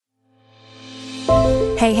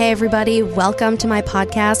Hey, everybody. Welcome to my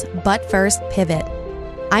podcast, But First Pivot.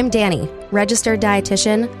 I'm Danny, registered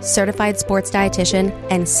dietitian, certified sports dietitian,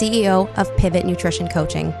 and CEO of Pivot Nutrition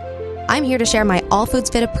Coaching. I'm here to share my all foods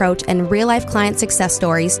fit approach and real-life client success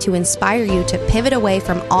stories to inspire you to pivot away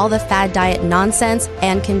from all the fad diet nonsense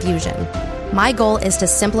and confusion. My goal is to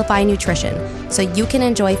simplify nutrition so you can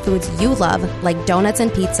enjoy foods you love, like donuts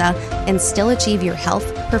and pizza, and still achieve your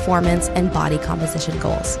health, performance, and body composition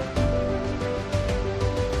goals.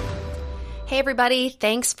 Hey everybody,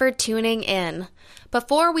 thanks for tuning in.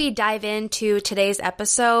 Before we dive into today's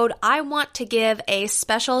episode, I want to give a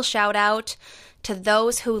special shout out to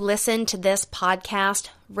those who listen to this podcast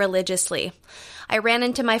religiously. I ran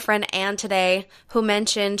into my friend Anne today who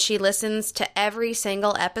mentioned she listens to every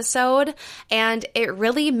single episode, and it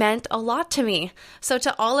really meant a lot to me. So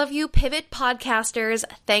to all of you Pivot podcasters,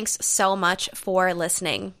 thanks so much for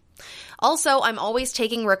listening. Also, I'm always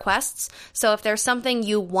taking requests, so if there's something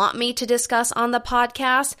you want me to discuss on the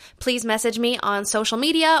podcast, please message me on social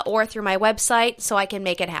media or through my website so I can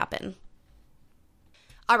make it happen.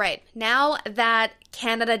 All right, now that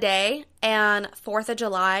Canada Day and 4th of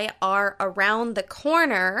July are around the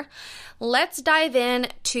corner, let's dive in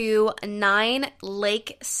to 9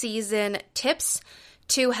 lake season tips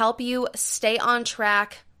to help you stay on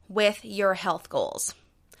track with your health goals.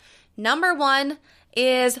 Number 1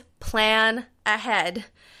 is plan ahead.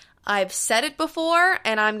 I've said it before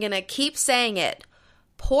and I'm going to keep saying it.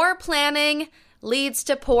 Poor planning leads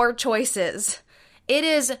to poor choices. It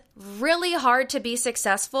is really hard to be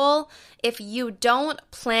successful if you don't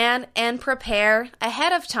plan and prepare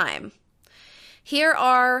ahead of time. Here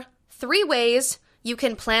are 3 ways you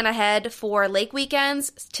can plan ahead for lake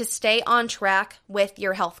weekends to stay on track with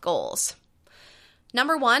your health goals.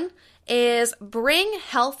 Number 1 is bring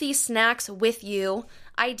healthy snacks with you,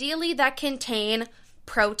 ideally that contain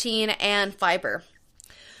protein and fiber.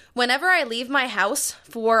 Whenever I leave my house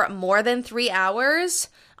for more than 3 hours,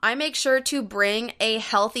 I make sure to bring a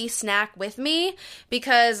healthy snack with me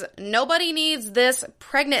because nobody needs this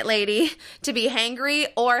pregnant lady to be hangry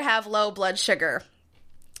or have low blood sugar.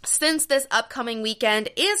 Since this upcoming weekend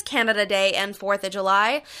is Canada Day and 4th of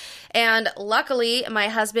July, and luckily my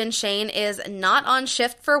husband Shane is not on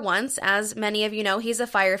shift for once, as many of you know he's a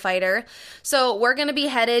firefighter, so we're going to be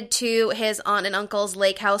headed to his aunt and uncle's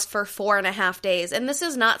lake house for 4.5 days, and this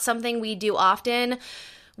is not something we do often.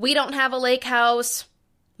 We don't have a lake house.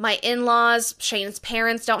 My in-laws, Shane's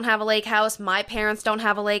parents don't have a lake house. My parents don't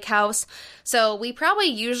have a lake house. So we probably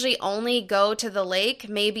usually only go to the lake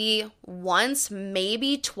maybe once,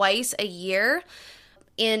 maybe twice a year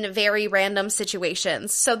in very random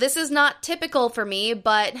situations. So this is not typical for me,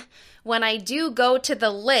 but when I do go to the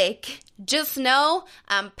lake, just know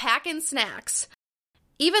I'm packing snacks.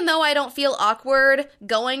 Even though I don't feel awkward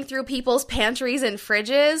going through people's pantries and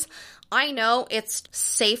fridges, I know it's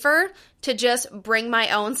safer to just bring my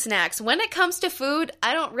own snacks. When it comes to food,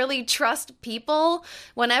 I don't really trust people.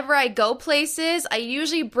 Whenever I go places, I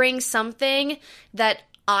usually bring something that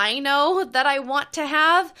I know that I want to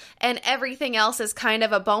have, and everything else is kind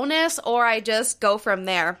of a bonus, or I just go from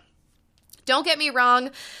there. Don't get me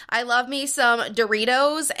wrong, I love me some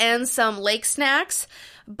Doritos and some lake snacks,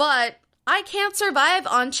 but I can't survive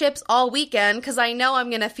on chips all weekend because I know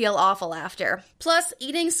I'm going to feel awful after. Plus,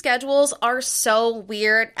 eating schedules are so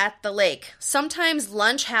weird at the lake. Sometimes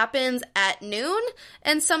lunch happens at noon,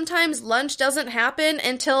 and sometimes lunch doesn't happen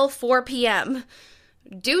until 4 p.m.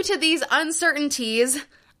 Due to these uncertainties,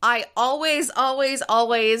 I always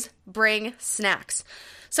bring snacks.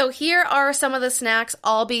 So here are some of the snacks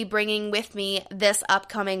I'll be bringing with me this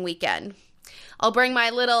upcoming weekend. I'll bring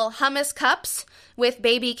my little hummus cups with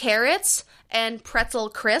baby carrots and pretzel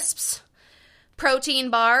crisps. Protein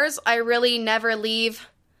bars. I really never leave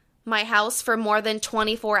my house for more than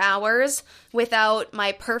 24 hours without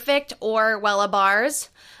my Perfect or Wella bars.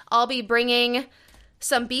 I'll be bringing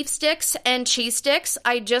some beef sticks and cheese sticks.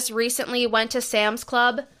 I just recently went to Sam's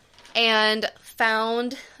Club and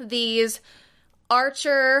found these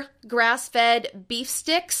Archer grass-fed beef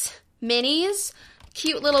sticks, minis.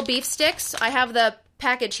 Cute little beef sticks. I have the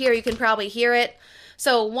package here. You can probably hear it.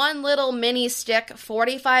 So one little mini stick,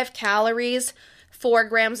 45 calories, 4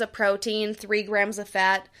 grams of protein, 3 grams of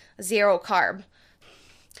fat, 0 carb.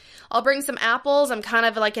 I'll bring some apples. I'm kind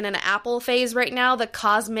of like in an apple phase right now. The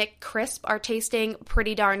Cosmic Crisp are tasting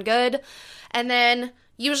pretty darn good. And then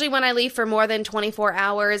usually when I leave for more than 24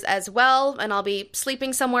 hours as well, and I'll be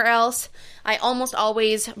sleeping somewhere else, I almost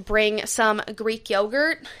always bring some Greek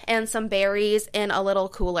yogurt and some berries in a little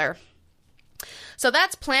cooler. So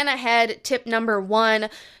that's plan ahead tip number 1.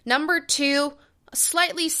 Number 2,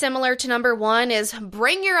 Slightly similar to number 1 is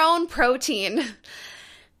bring your own protein.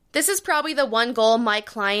 This is probably the one goal my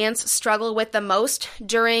clients struggle with the most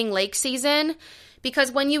during lake season,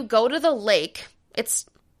 because when you go to the lake, it's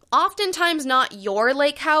oftentimes not your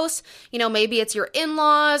lake house. Maybe it's your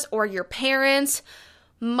in-laws or your parents.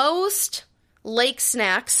 Most lake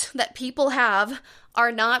snacks that people have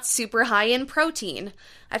are not super high in protein.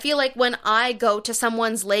 I feel like when I go to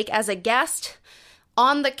someone's lake as a guest,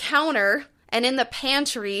 on the counter and in the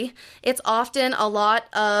pantry, it's often a lot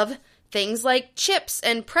of things like chips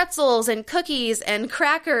and pretzels and cookies and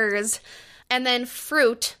crackers, and then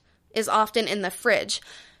fruit is often in the fridge.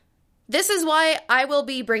 This is why I will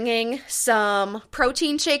be bringing some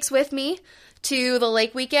protein shakes with me to the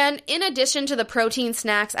lake weekend, in addition to the protein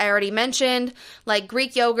snacks I already mentioned, like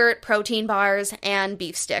Greek yogurt, protein bars, and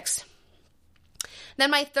beef sticks.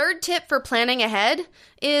 Then my third tip for planning ahead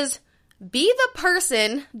is be the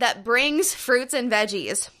person that brings fruits and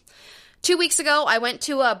veggies. 2 weeks ago, I went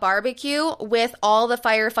to a barbecue with all the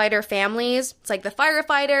firefighter families. It's like the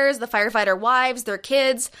firefighters, the firefighter wives, their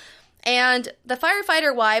kids, and the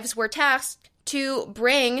firefighter wives were tasked to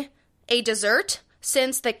bring a dessert,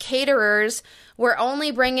 since the caterers were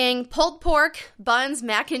only bringing pulled pork, buns,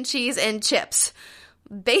 mac and cheese, and chips.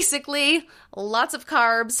 Basically, lots of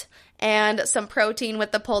carbs and some protein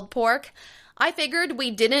with the pulled pork. I figured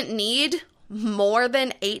we didn't need more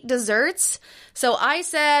than 8 desserts, so I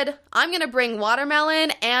said, I'm going to bring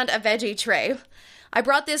watermelon and a veggie tray. I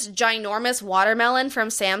brought this ginormous watermelon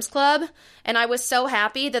from Sam's Club, and I was so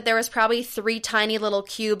happy that there was probably 3 tiny little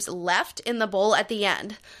cubes left in the bowl at the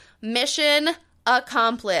end. Mission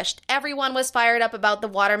accomplished. Everyone was fired up about the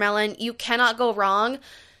watermelon. You cannot go wrong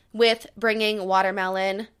with bringing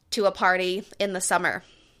watermelon to a party in the summer.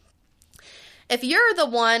 If you're the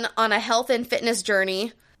one on a health and fitness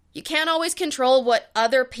journey, you can't always control what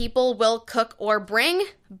other people will cook or bring,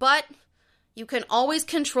 but you can always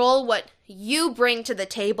control what you bring to the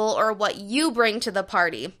table or what you bring to the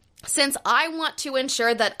party. Since I want to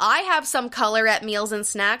ensure that I have some color at meals and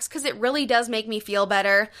snacks, because it really does make me feel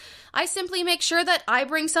better, I simply make sure that I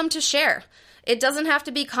bring some to share. It doesn't have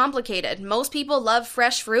to be complicated. Most people love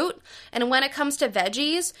fresh fruit, and when it comes to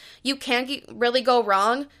veggies, you can't really go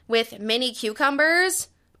wrong with mini cucumbers,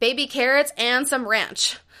 baby carrots, and some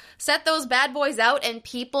ranch. Set those bad boys out and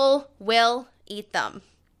people will eat them.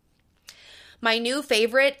 My new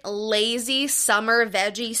favorite lazy summer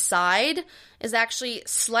veggie side is actually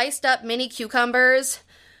sliced up mini cucumbers,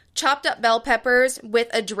 chopped up bell peppers with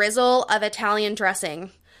a drizzle of Italian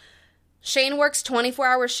dressing. Shane works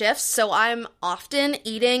 24-hour shifts, so I'm often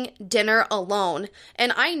eating dinner alone.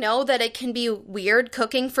 And I know that it can be weird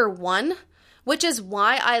cooking for one, which is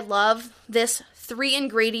why I love this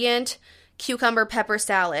 3-ingredient cucumber pepper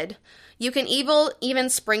salad. You can even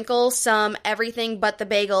sprinkle some everything but the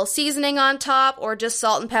bagel seasoning on top, or just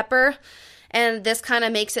salt and pepper. And this kind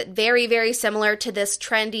of makes it very, very similar to this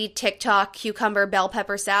trendy TikTok cucumber bell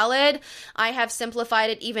pepper salad. I have simplified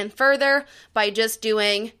it even further by just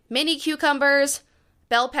doing mini cucumbers,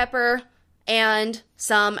 bell pepper, and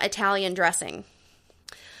some Italian dressing.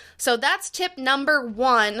 So that's tip number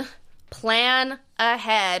 1, plan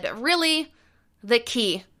ahead. Really the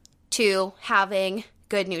key to having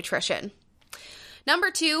good nutrition.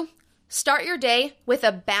 Number 2, start your day with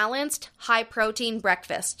a balanced, high-protein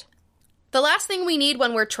breakfast. The last thing we need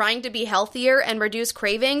when we're trying to be healthier and reduce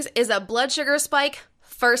cravings is a blood sugar spike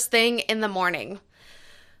first thing in the morning.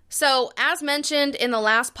 So, as mentioned in the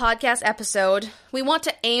last podcast episode, we want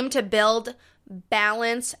to aim to build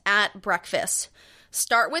balance at breakfast.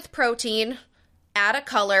 Start with protein, add a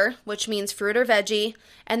color, which means fruit or veggie,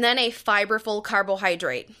 and then a fiberful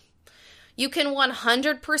carbohydrate. You can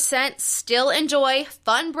 100% still enjoy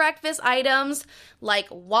fun breakfast items like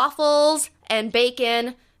waffles and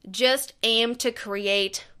bacon. Just aim to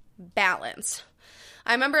create balance.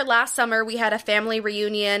 I remember last summer we had a family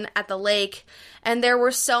reunion at the lake, and there were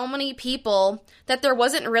so many people that there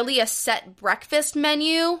wasn't really a set breakfast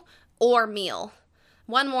menu or meal.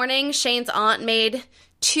 One morning, Shane's aunt made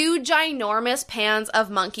 2 ginormous pans of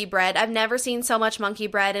monkey bread. I've never seen so much monkey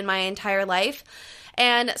bread in my entire life.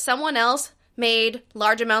 And someone else made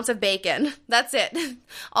large amounts of bacon. That's it.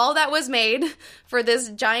 All that was made for this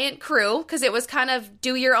giant crew, because it was kind of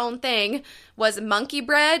do your own thing, was monkey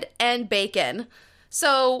bread and bacon.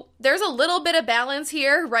 So there's a little bit of balance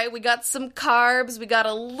here, right? We got some carbs, we got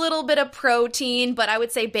a little bit of protein, but I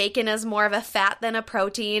would say bacon is more of a fat than a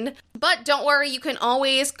protein. But don't worry, you can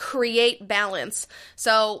always create balance.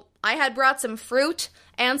 So I had brought some fruit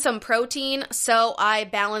and some protein, so I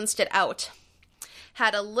balanced it out.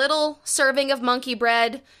 Had a little serving of monkey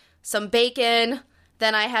bread, some bacon,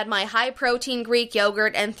 Then I had my high-protein Greek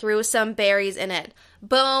yogurt and threw some berries in it.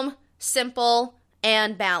 Boom, simple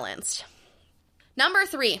and balanced. Number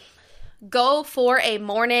 3, go for a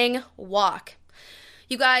morning walk.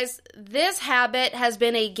 You guys, this habit has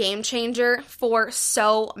been a game changer for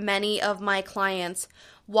so many of my clients.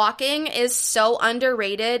 Walking is so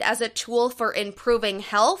underrated as a tool for improving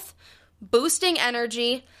health, boosting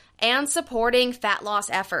energy, and supporting fat loss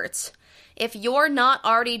efforts. If you're not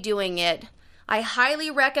already doing it, I highly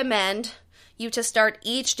recommend you to start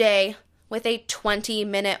each day with a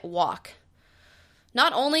 20-minute walk.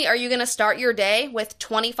 Not only are you going to start your day with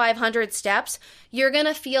 2,500 steps, you're going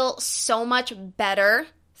to feel so much better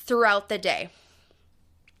throughout the day.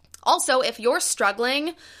 Also, if you're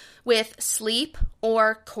struggling with sleep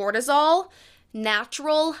or cortisol,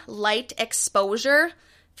 natural light exposure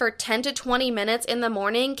for 10 to 20 minutes in the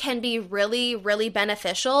morning can be really, really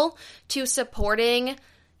beneficial to supporting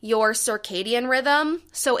your circadian rhythm.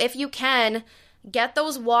 So if you can, get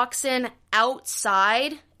those walks in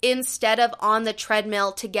outside instead of on the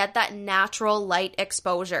treadmill to get that natural light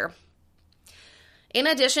exposure. In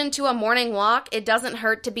addition to a morning walk, it doesn't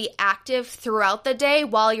hurt to be active throughout the day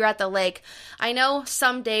while you're at the lake. I know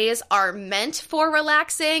some days are meant for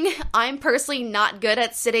relaxing. I'm personally not good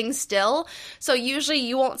at sitting still, so usually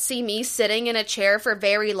you won't see me sitting in a chair for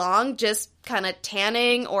very long, just kind of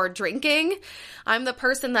tanning or drinking. I'm the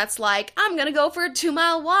person that's like, I'm going to go for a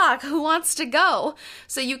 2-mile walk. Who wants to go?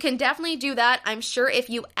 So you can definitely do that. I'm sure if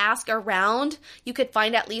you ask around, you could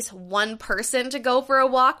find at least one person to go for a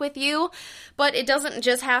walk with you. But it doesn't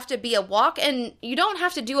just have to be a walk, and you don't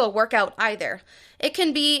have to do a workout either. It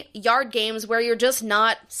can be yard games where you're just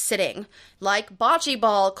not sitting, like bocce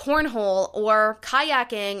ball, cornhole, or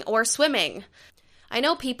kayaking, or swimming. I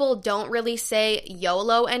know people don't really say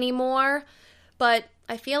YOLO anymore, but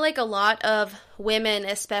I feel like a lot of women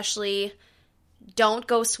especially don't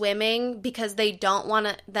go swimming because they don't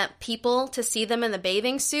want that people to see them in the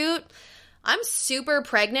bathing suit. I'm super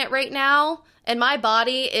pregnant right now, and my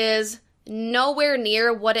body is nowhere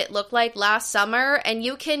near what it looked like last summer, and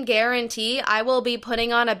you can guarantee I will be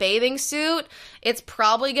putting on a bathing suit. It's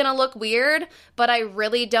probably going to look weird, but I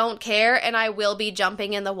really don't care, and I will be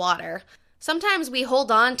jumping in the water. Sometimes we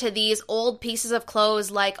hold on to these old pieces of clothes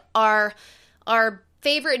like our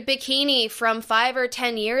favorite bikini from 5 or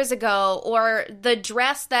 10 years ago, or the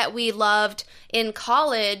dress that we loved in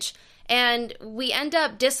college, and we end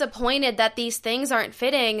up disappointed that these things aren't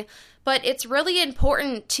fitting. But it's really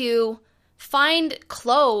important to find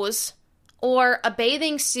clothes or a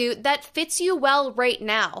bathing suit that fits you well right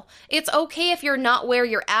now. It's okay if you're not where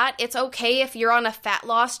you're at. It's okay if you're on a fat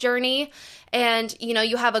loss journey and,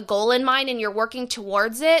 you have a goal in mind and you're working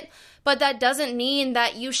towards it, but that doesn't mean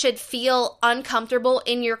that you should feel uncomfortable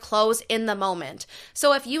in your clothes in the moment.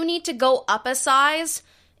 So if you need to go up a size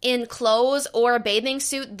in clothes or a bathing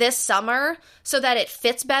suit this summer so that it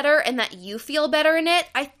fits better and that you feel better in it,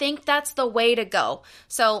 I think that's the way to go.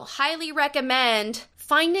 So highly recommend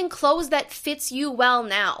finding clothes that fits you well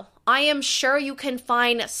now. I am sure you can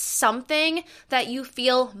find something that you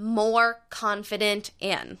feel more confident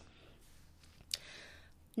in.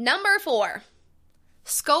 Number 4,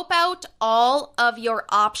 scope out all of your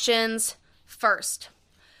options first.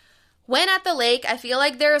 When at the lake, I feel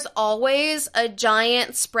like there's always a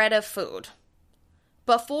giant spread of food.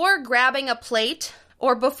 Before grabbing a plate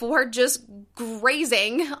or before just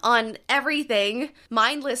grazing on everything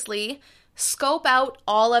mindlessly, scope out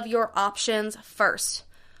all of your options first.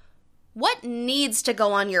 What needs to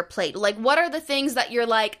go on your plate? Like, what are the things that you're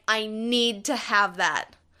like, I need to have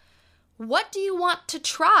that? What do you want to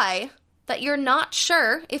try that you're not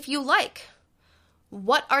sure if you like?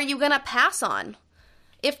 What are you going to pass on?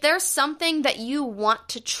 If there's something that you want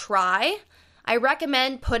to try, I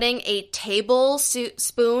recommend putting a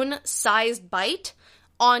tablespoon-sized bite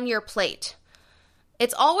on your plate.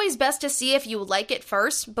 It's always best to see if you like it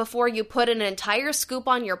first before you put an entire scoop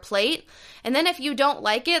on your plate. And then if you don't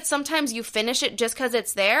like it, sometimes you finish it just because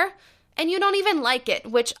it's there and you don't even like it,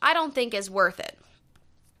 which I don't think is worth it.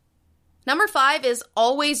 Number 5 is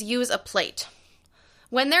always use a plate.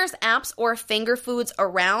 When there's apps or finger foods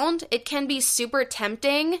around, it can be super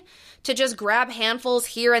tempting to just grab handfuls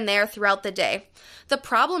here and there throughout the day. The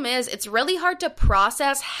problem is it's really hard to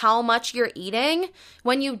process how much you're eating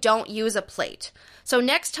when you don't use a plate. So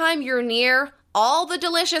next time you're near all the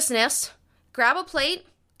deliciousness, grab a plate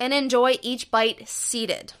and enjoy each bite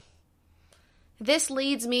seated. This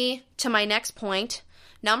leads me to my next point.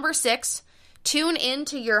 Number 6, tune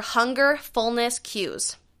into your hunger fullness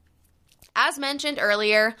cues. As mentioned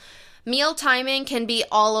earlier, meal timing can be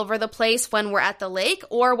all over the place when we're at the lake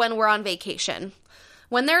or when we're on vacation.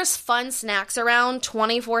 When there's fun snacks around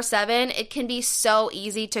 24/7, it can be so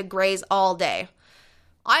easy to graze all day.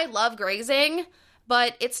 I love grazing,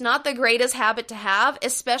 but it's not the greatest habit to have,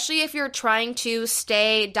 especially if you're trying to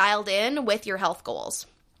stay dialed in with your health goals.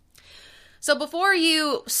 So before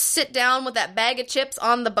you sit down with that bag of chips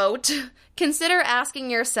on the boat, consider asking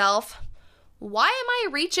yourself, why am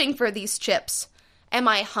I reaching for these chips? Am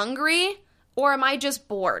I hungry or am I just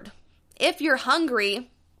bored? If you're hungry,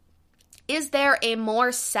 is there a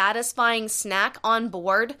more satisfying snack on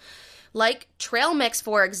board, like trail mix,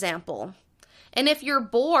 for example? And if you're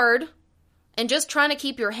bored and just trying to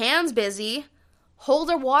keep your hands busy, hold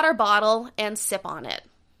a water bottle and sip on it.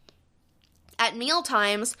 At meal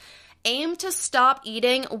times, aim to stop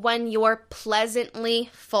eating when you're pleasantly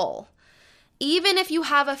full. Even if you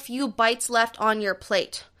have a few bites left on your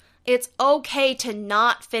plate, it's okay to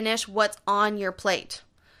not finish what's on your plate.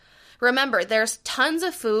 Remember, there's tons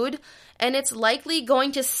of food, and it's likely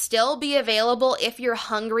going to still be available if you're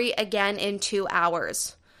hungry again in 2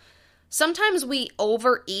 hours. Sometimes we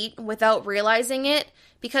overeat without realizing it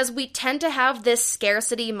because we tend to have this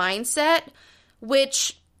scarcity mindset,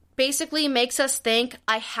 which basically makes us think,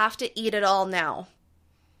 I have to eat it all now.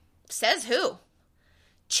 Says who?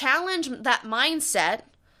 Challenge that mindset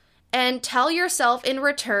and tell yourself in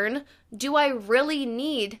return, do I really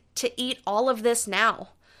need to eat all of this now?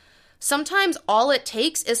 Sometimes all it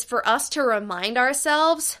takes is for us to remind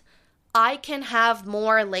ourselves, I can have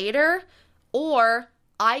more later, or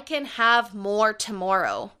I can have more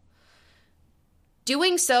tomorrow.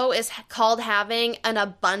 Doing so is called having an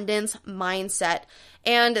abundance mindset.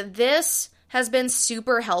 And this has been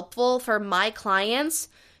super helpful for my clients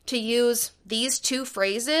to use these 2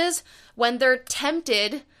 phrases when they're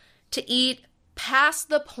tempted to eat past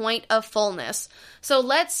the point of fullness. So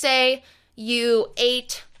let's say you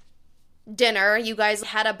ate dinner, you guys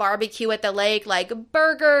had a barbecue at the lake, like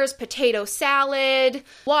burgers, potato salad,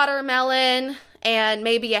 watermelon, and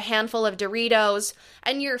maybe a handful of Doritos,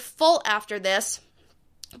 and you're full after this,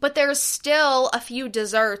 but there's still a few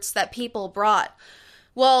desserts that people brought.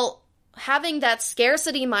 Well, having that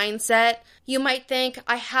scarcity mindset, you might think,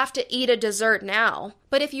 I have to eat a dessert now.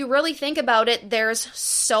 But if you really think about it, there's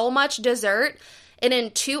so much dessert, and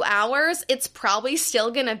in 2 hours, it's probably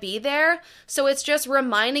still going to be there. So it's just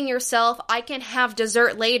reminding yourself, I can have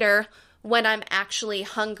dessert later when I'm actually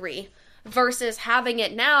hungry, versus having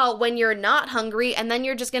it now when you're not hungry, and then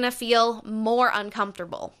you're just going to feel more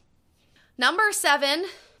uncomfortable. Number 7,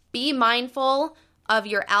 be mindful of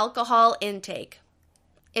your alcohol intake.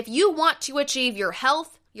 If you want to achieve your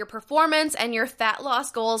health, your performance, and your fat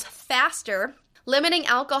loss goals faster, limiting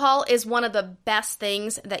alcohol is one of the best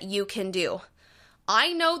things that you can do.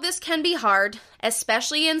 I know this can be hard,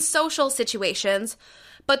 especially in social situations,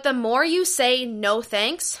 but the more you say no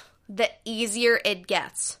thanks, the easier it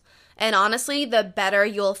gets. And honestly, the better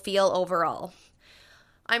you'll feel overall.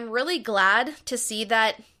 I'm really glad to see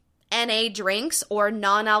that NA drinks, or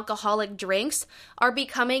non-alcoholic drinks, are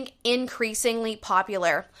becoming increasingly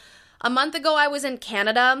popular. A month ago, I was in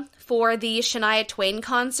Canada for the Shania Twain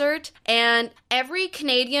concert, and every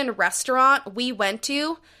Canadian restaurant we went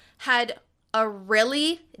to had a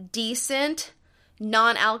really decent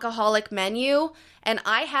non-alcoholic menu, and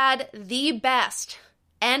I had the best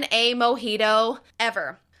NA mojito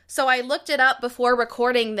ever. So I looked it up before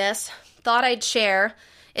recording this, thought I'd share.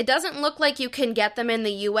 It doesn't look like you can get them in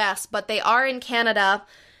the US, but they are in Canada.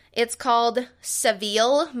 It's called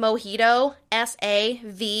Saville Mojito,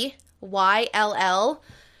 Savyll.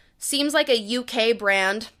 Seems like a UK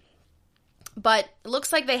brand, but it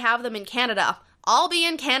looks like they have them in Canada. I'll be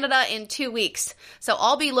in Canada in 2 weeks, so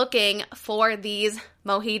I'll be looking for these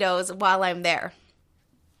mojitos while I'm there.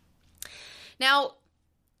 Now,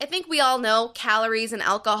 I think we all know calories and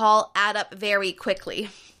alcohol add up very quickly.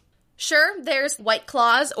 Sure, there's White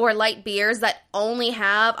Claws or light beers that only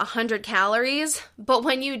have 100 calories, but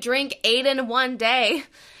when you drink 8 in one day,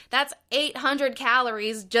 that's 800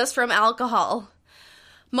 calories just from alcohol.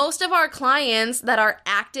 Most of our clients that are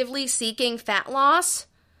actively seeking fat loss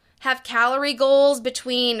have calorie goals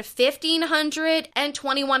between 1,500 and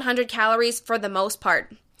 2,100 calories for the most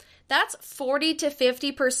part. That's 40 to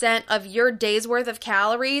 50% of your day's worth of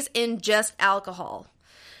calories in just alcohol.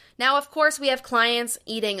 Now, of course, we have clients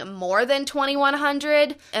eating more than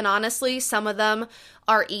 2,100, and honestly, some of them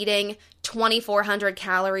are eating 2,400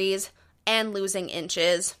 calories and losing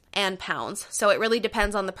inches and pounds. So it really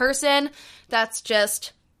depends on the person. That's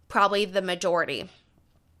just probably the majority.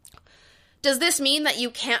 Does this mean that you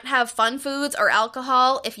can't have fun foods or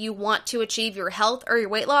alcohol if you want to achieve your health or your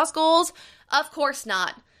weight loss goals? Of course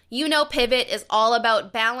not. You know Pivot is all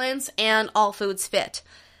about balance and all foods fit.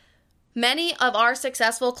 Many of our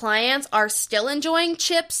successful clients are still enjoying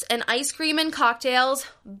chips and ice cream and cocktails,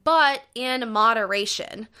 but in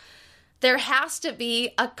moderation. There has to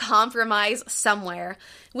be a compromise somewhere.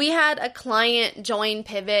 We had a client join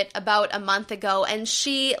Pivot about a month ago, and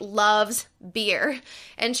she loves beer.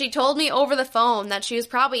 And she told me over the phone that she was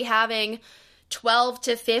probably having 12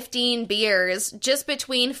 to 15 beers just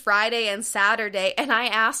between Friday and Saturday. And I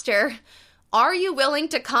asked her, are you willing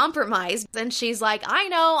to compromise? And she's like, I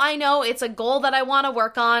know. It's a goal that I want to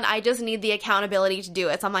work on. I just need the accountability to do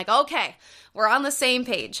it. So I'm like, okay, we're on the same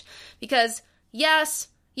page. Because yes,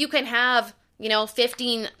 you can have,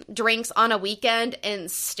 15 drinks on a weekend and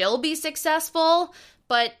still be successful,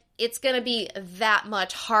 but it's going to be that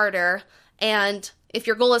much harder. And if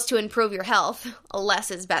your goal is to improve your health,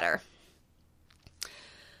 less is better.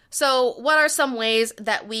 So what are some ways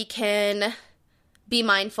that we can be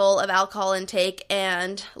mindful of alcohol intake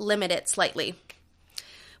and limit it slightly?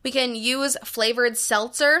 We can use flavored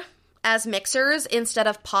seltzer as mixers instead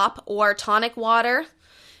of pop or tonic water.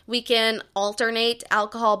 We can alternate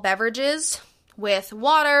alcohol beverages with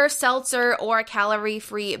water, seltzer, or a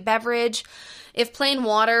calorie-free beverage. If plain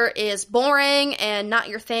water is boring and not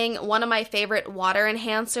your thing, one of my favorite water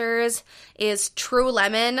enhancers is True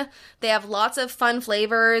Lemon. They have lots of fun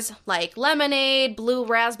flavors like lemonade, blue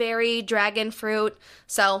raspberry, dragon fruit.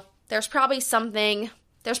 So there's probably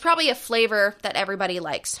a flavor that everybody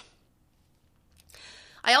likes.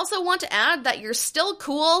 I also want to add that you're still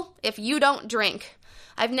cool if you don't drink.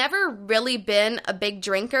 I've never really been a big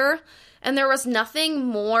drinker, and there was nothing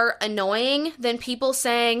more annoying than people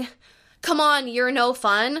saying, come on, you're no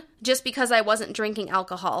fun, just because I wasn't drinking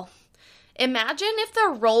alcohol. Imagine if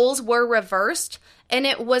the roles were reversed and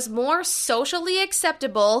it was more socially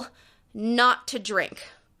acceptable not to drink.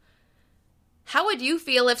 How would you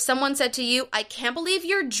feel if someone said to you, I can't believe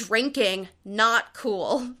you're drinking, not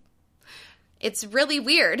cool? It's really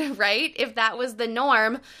weird, right? If that was the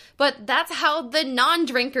norm, but that's how the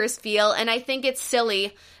non-drinkers feel, and I think it's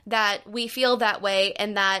silly that we feel that way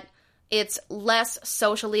and that it's less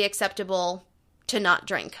socially acceptable to not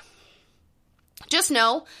drink. Just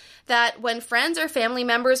know that when friends or family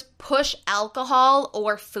members push alcohol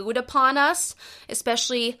or food upon us,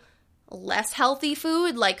 especially less healthy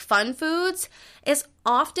food like fun foods, is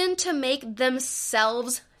often to make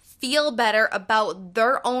themselves feel better about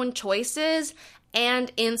their own choices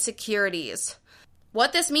and insecurities.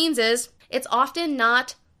 What this means is it's often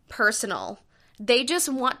not personal. They just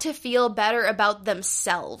want to feel better about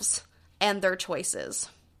themselves and their choices.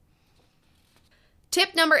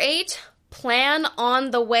 Tip number 8, plan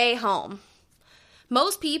on the way home.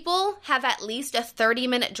 Most people have at least a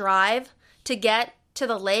 30-minute drive to get to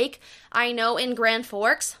the lake. I know in Grand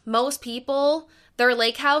Forks, most people, their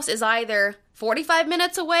lake house is either 45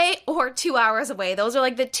 minutes away or 2 hours away. Those are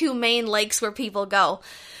like the two main lakes where people go.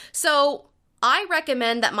 So I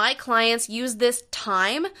recommend that my clients use this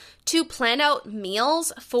time to plan out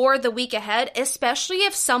meals for the week ahead, especially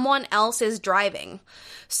if someone else is driving.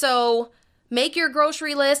 So make your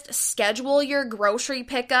grocery list, schedule your grocery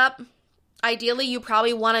pickup. Ideally, you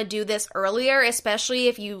probably want to do this earlier, especially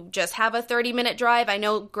if you just have a 30-minute drive. I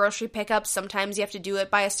know grocery pickups, sometimes you have to do it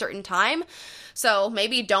by a certain time. So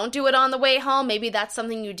maybe don't do it on the way home. Maybe that's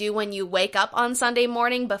something you do when you wake up on Sunday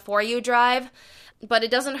morning before you drive. But it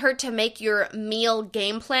doesn't hurt to make your meal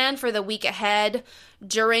game plan for the week ahead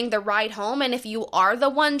during the ride home. And if you are the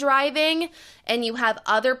one driving and you have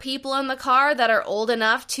other people in the car that are old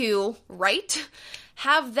enough to write,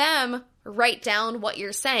 have them write down what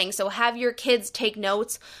you're saying. So have your kids take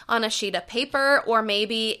notes on a sheet of paper or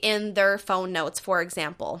maybe in their phone notes, for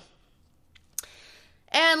example.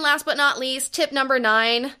 And last but not least, tip number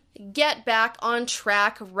 9, get back on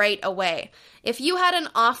track right away. If you had an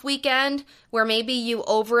off weekend where maybe you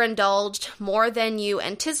overindulged more than you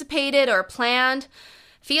anticipated or planned,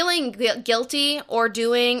 feeling guilty or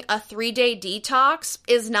doing a 3-day detox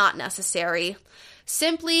is not necessary.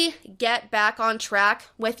 Simply get back on track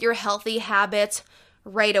with your healthy habits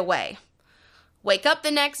right away. Wake up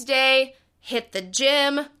the next day, hit the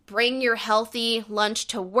gym, bring your healthy lunch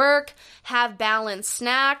to work, have balanced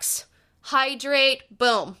snacks, hydrate,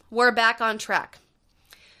 boom, we're back on track.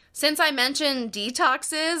 Since I mentioned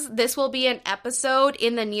detoxes, this will be an episode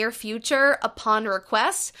in the near future upon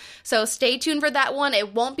request, so stay tuned for that one.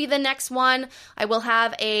 It won't be the next one. I will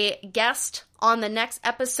have a guest on the next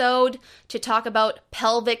episode to talk about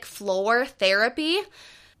pelvic floor therapy,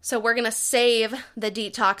 so we're going to save the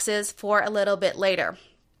detoxes for a little bit later.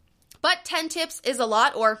 But 10 tips is a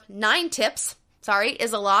lot, or 9 tips,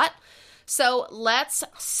 is a lot. So let's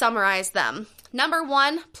summarize them. Number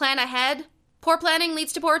 1, plan ahead. Poor planning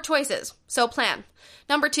leads to poor choices, so plan.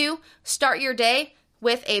 Number 2, start your day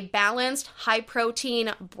with a balanced,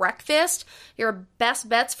 high-protein breakfast. Your best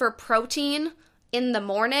bets for protein in the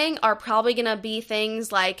morning are probably going to be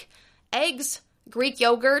things like eggs, Greek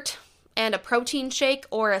yogurt, and a protein shake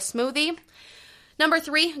or a smoothie. Number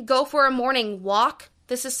 3, go for a morning walk.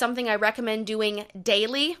 This is something I recommend doing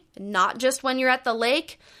daily, not just when you're at the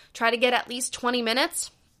lake. Try to get at least 20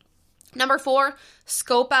 minutes. Number 4,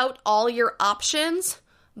 scope out all your options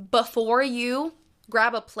before you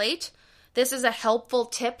grab a plate. This is a helpful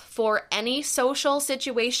tip for any social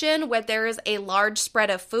situation where there is a large spread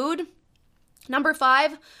of food. Number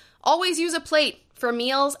 5, always use a plate for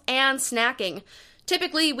meals and snacking.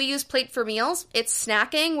 Typically, we use plate for meals. It's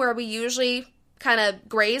snacking where we usually kind of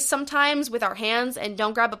graze sometimes with our hands and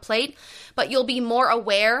don't grab a plate, but you'll be more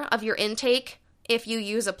aware of your intake if you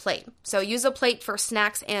use a plate. So use a plate for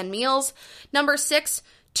snacks and meals. Number 6,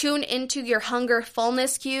 tune into your hunger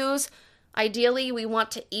fullness cues. Ideally, we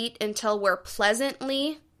want to eat until we're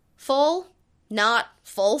pleasantly full, not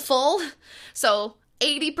full. So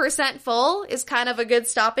 80% full is kind of a good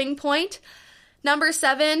stopping point. Number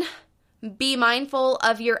 7, be mindful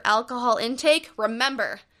of your alcohol intake.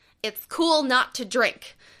 Remember, it's cool not to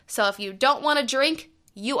drink. So if you don't want to drink,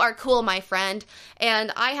 you are cool, my friend.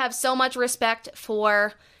 And I have so much respect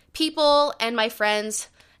for people and my friends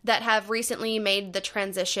that have recently made the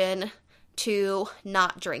transition to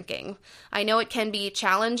not drinking. I know it can be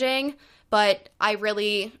challenging, but I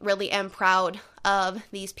really, really am proud of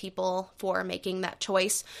these people for making that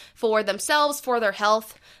choice for themselves, for their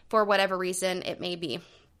health, for whatever reason it may be.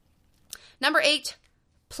 Number 8,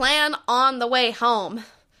 plan on the way home.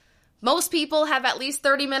 Most people have at least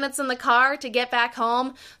 30 minutes in the car to get back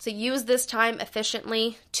home, so use this time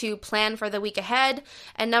efficiently to plan for the week ahead.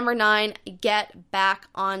 And number 9, get back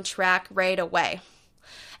on track right away.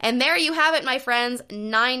 And there you have it, my friends,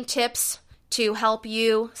 9 tips to help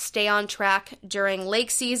you stay on track during lake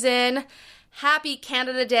season. Happy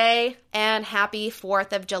Canada Day and happy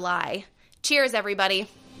 4th of July. Cheers, everybody.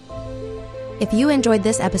 If you enjoyed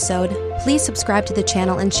this episode, please subscribe to the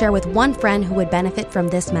channel and share with one friend who would benefit from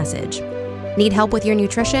this message. Need help with your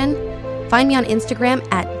nutrition? Find me on Instagram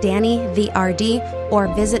at DannyTheRD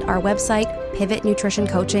or visit our website,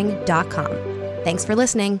 pivotnutritioncoaching.com. Thanks for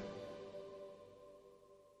listening.